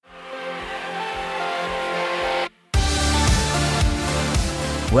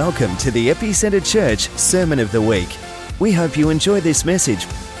Welcome to the Epicentre Church Sermon of the Week. We hope you enjoy this message.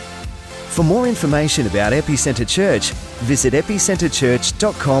 For more information about Epicentre Church, visit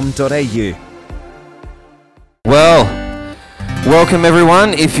epicentrechurch.com.au. Well, welcome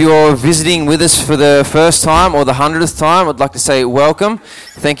everyone. If you're visiting with us for the first time or the 100th time, I'd like to say welcome.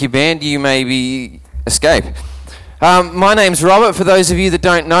 Thank you, band. You may escape. My name's Robert. For those of you that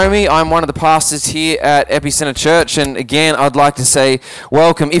don't know me, I'm one of the pastors here at Epicentre Church, and again, I'd like to say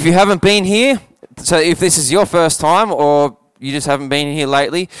welcome. If you haven't been here, so if this is your first time or you just haven't been here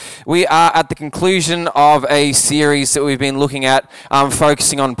lately, we are at the conclusion of a series that we've been looking at,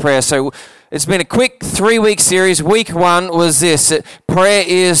 focusing on prayer. So it's been a quick 3-week series. Week 1 was this: prayer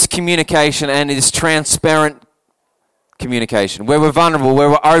is communication, and it is transparent communication, where we're vulnerable, where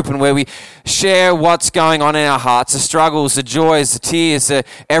we're open, where we share what's going on in our hearts, the struggles, the joys, the tears,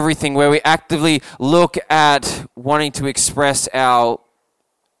 everything, where we actively look at wanting to express our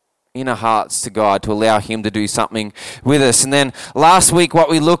inner hearts to God, to allow Him to do something with us. And then last week what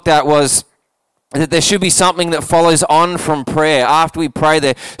we looked at was that there should be something that follows on from prayer. After we pray,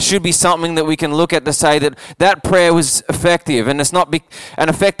 there should be something that we can look at to say that that prayer was effective. And it's not an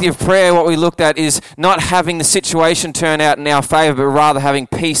effective prayer. What we looked at is not having the situation turn out in our favor, but rather having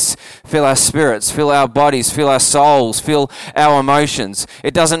peace fill our spirits, fill our bodies, fill our souls, fill our emotions.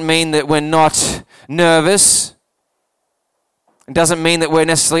 It doesn't mean that we're not nervous. It doesn't mean that we're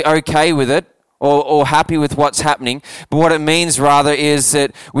necessarily okay with it or happy with what's happening. But what it means rather is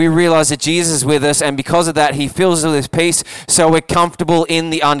that we realize that Jesus is with us, and because of that, He fills us with His peace, so we're comfortable in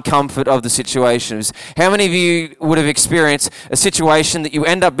the uncomfort of the situations. How many of you would have experienced a situation that you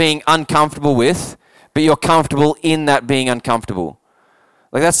end up being uncomfortable with, but you're comfortable in that being uncomfortable?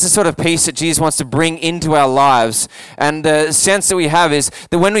 Like, that's the sort of peace that Jesus wants to bring into our lives. And the sense that we have is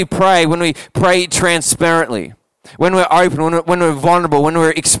that when we pray transparently, when we're open, when we're vulnerable, when we're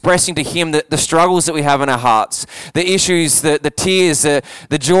expressing to Him the struggles that we have in our hearts, the issues, the tears, the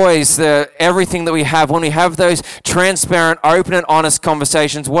joys, everything that we have, when we have those transparent, open and honest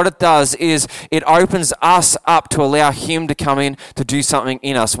conversations, what it does is it opens us up to allow Him to come in to do something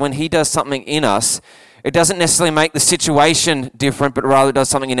in us. When He does something in us, it doesn't necessarily make the situation different, but rather it does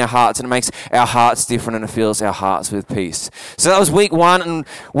something in our hearts, and it makes our hearts different, and it fills our hearts with peace. So that was week 1 and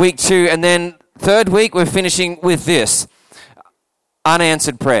week 2, and then third week, we're finishing with this: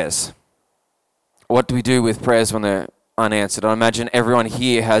 unanswered prayers. What do we do with prayers when they're unanswered? I imagine everyone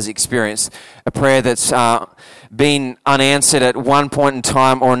here has experienced a prayer that's been unanswered at one point in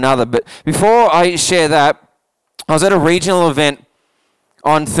time or another. But before I share that, I was at a regional event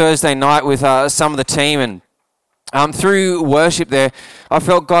on Thursday night with some of the team, and through worship there, I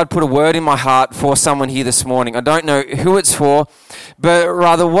felt God put a word in my heart for someone here this morning. I don't know who it's for, but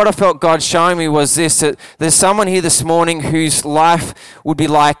rather what I felt God showing me was this: that there's someone here this morning whose life would be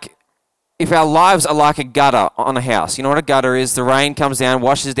like, if our lives are like a gutter on a house. You know what a gutter is? The rain comes down,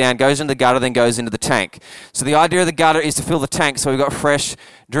 washes down, goes into the gutter, then goes into the tank. So the idea of the gutter is to fill the tank so we've got fresh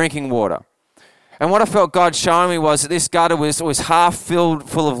drinking water. And what I felt God showing me was that this gutter was half filled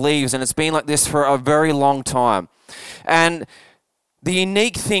full of leaves, and it's been like this for a very long time. And the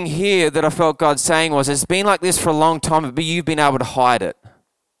unique thing here that I felt God saying was, it's been like this for a long time, but you've been able to hide it.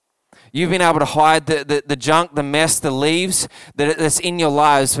 You've been able to hide the junk, the mess, the leaves that's in your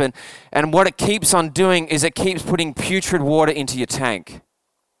lives. And what it keeps on doing is it keeps putting putrid water into your tank.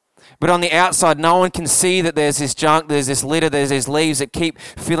 But on the outside, no one can see that there's this junk, there's this litter, there's these leaves that keep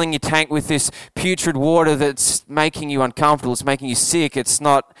filling your tank with this putrid water that's making you uncomfortable. It's making you sick. It's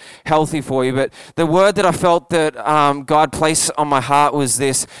not healthy for you. But the word that I felt that God placed on my heart was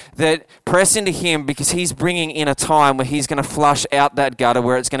this: that press into Him, because He's bringing in a time where He's going to flush out that gutter,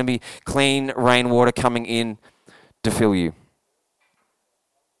 where it's going to be clean rainwater coming in to fill you.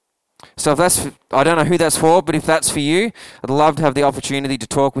 So I don't know who that's for, but if that's for you, I'd love to have the opportunity to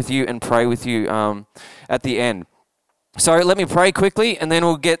talk with you and pray with you at the end. So let me pray quickly, and then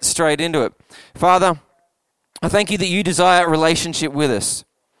we'll get straight into it. Father, I thank You that You desire a relationship with us.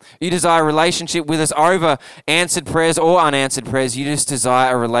 You desire a relationship with us over answered prayers or unanswered prayers. You just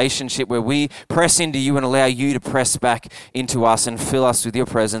desire a relationship where we press into You and allow You to press back into us and fill us with Your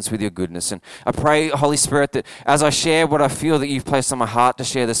presence, with Your goodness. And I pray, Holy Spirit, that as I share what I feel that You've placed on my heart to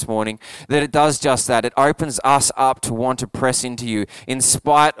share this morning, that it does just that. It opens us up to want to press into You in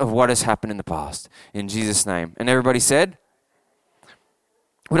spite of what has happened in the past. In Jesus' name. And everybody said?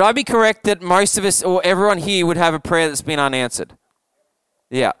 Would I be correct that most of us or everyone here would have a prayer that's been unanswered?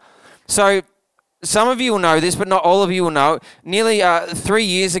 Yeah. So some of you will know this, but not all of you will know. Nearly 3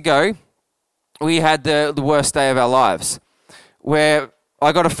 years ago, we had the worst day of our lives, where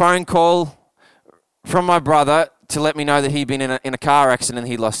I got a phone call from my brother to let me know that he'd been in a car accident and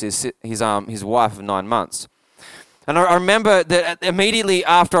he lost his wife of 9 months. And I remember that immediately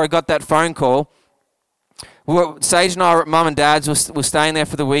after I got that phone call, Sage and I were at Mum and Dad's. We're staying there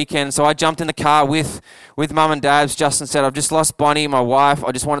for the weekend, so I jumped in the car with Mum and Dad's. Justin said, I've just lost Bonnie, my wife.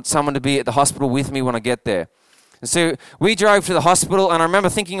 I just wanted someone to be at the hospital with me when I get there. And so we drove to the hospital, and I remember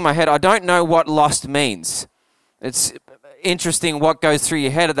thinking in my head, I don't know what lost means. It's interesting what goes through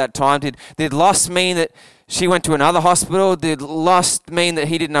your head at that time. Did lost mean that she went to another hospital? Did lost mean that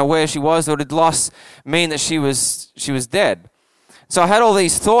he didn't know where she was? Or did lost mean that she was dead? So I had all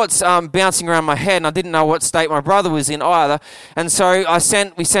these thoughts bouncing around my head, and I didn't know what state my brother was in either. And so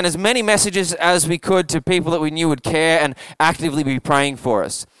we sent as many messages as we could to people that we knew would care and actively be praying for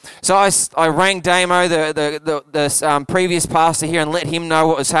us. So I rang Damo, the previous pastor here, and let him know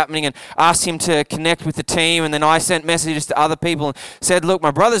what was happening and asked him to connect with the team. And then I sent messages to other people and said, look,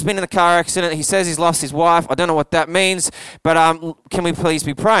 my brother's been in a car accident. He says he's lost his wife. I don't know what that means, but can we please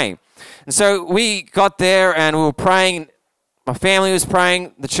be praying? And so we got there and we were praying. My family was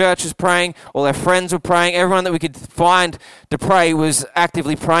praying, the church was praying, all our friends were praying, everyone that we could find to pray was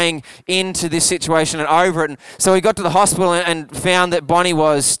actively praying into this situation and over it. And so we got to the hospital and found that Bonnie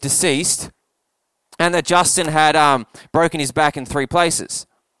was deceased and that Justin had broken his back in 3 places.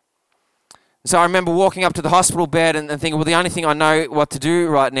 So I remember walking up to the hospital bed and thinking, well, the only thing I know what to do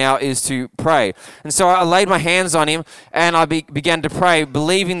right now is to pray. And so I laid my hands on him and I began to pray,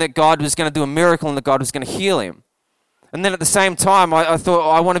 believing that God was going to do a miracle and that God was going to heal him. And then at the same time, I thought,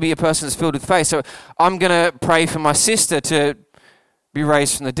 I want to be a person that's filled with faith. So I'm going to pray for my sister to be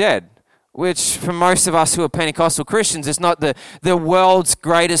raised from the dead, which for most of us who are Pentecostal Christians is not the world's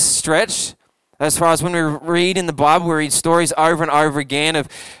greatest stretch. As far as when we read in the Bible, we read stories over and over again of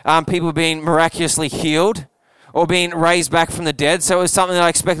people being miraculously healed or being raised back from the dead. So it was something that I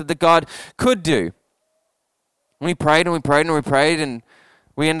expected that God could do. And we prayed and we prayed and we prayed, and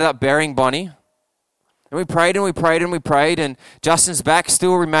we ended up burying Bonnie. And we prayed and we prayed and we prayed, and Justin's back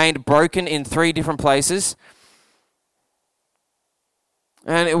still remained broken in 3 different places.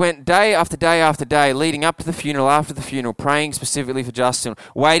 And it went day after day after day, leading up to the funeral, after the funeral, praying specifically for Justin,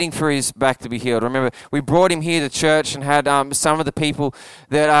 waiting for his back to be healed. I remember we brought him here to church and had some of the people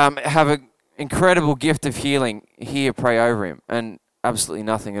that have an incredible gift of healing here pray over him, and absolutely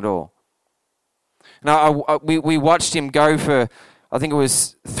nothing at all. Now, we watched him go for, I think it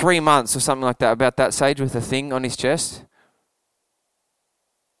was 3 months or something like that, about that stage, with a thing on his chest.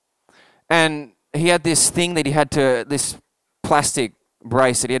 And he had this thing that this plastic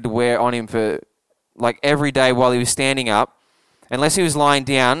brace that he had to wear on him for like every day while he was standing up. Unless he was lying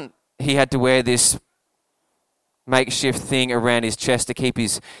down, he had to wear this makeshift thing around his chest to keep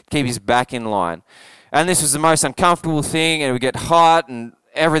his back in line. And this was the most uncomfortable thing, and it would get hot and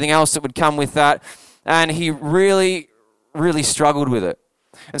everything else that would come with that. And he really struggled with it.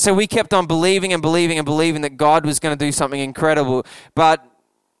 And so we kept on believing and believing and believing that God was going to do something incredible, but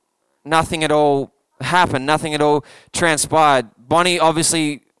nothing at all happened, nothing at all transpired. Bonnie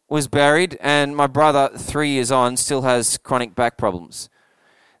obviously was buried, and my brother, 3 years on, still has chronic back problems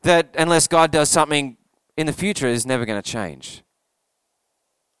that, unless God does something in the future, is never going to change.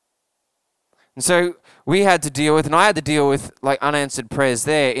 And so we had to deal with, and I had to deal with, like, unanswered prayers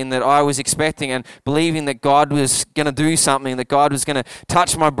there, in that I was expecting and believing that God was going to do something, that God was going to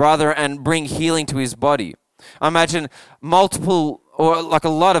touch my brother and bring healing to his body. I imagine multiple, or like a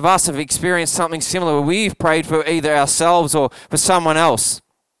lot of us, have experienced something similar where we've prayed for either ourselves or for someone else,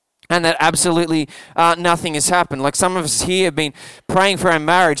 and that absolutely nothing has happened. Like some of us here have been praying for our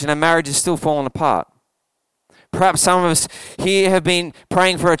marriage, and our marriage is still falling apart. Perhaps some of us here have been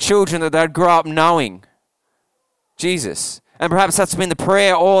praying for our children that they'd grow up knowing Jesus. And perhaps that's been the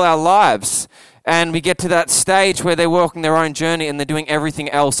prayer all our lives. And we get to that stage where they're walking their own journey and they're doing everything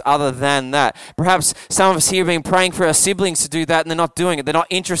else other than that. Perhaps some of us here have been praying for our siblings to do that, and they're not doing it. They're not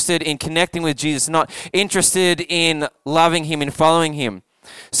interested in connecting with Jesus, not interested in loving him and following him.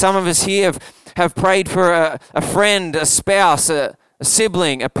 Some of us here have prayed for a friend, a spouse, a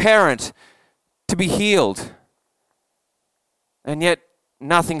sibling, a parent to be healed. And yet,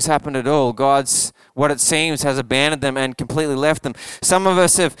 nothing's happened at all. God's, what it seems, has abandoned them and completely left them. Some of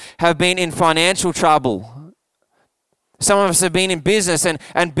us have been in financial trouble. Some of us have been in business,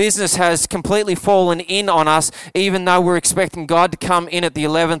 and business has completely fallen in on us, even though we're expecting God to come in at the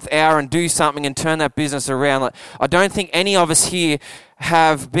 11th hour and do something and turn that business around. Like, I don't think any of us here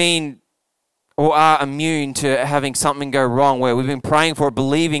have been or are immune to having something go wrong, where we've been praying for it,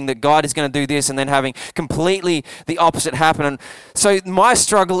 believing that God is going to do this, and then having completely the opposite happen. And so my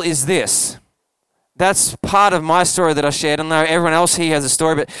struggle is this. That's part of my story that I shared. I know everyone else here has a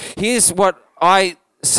story, but here's what I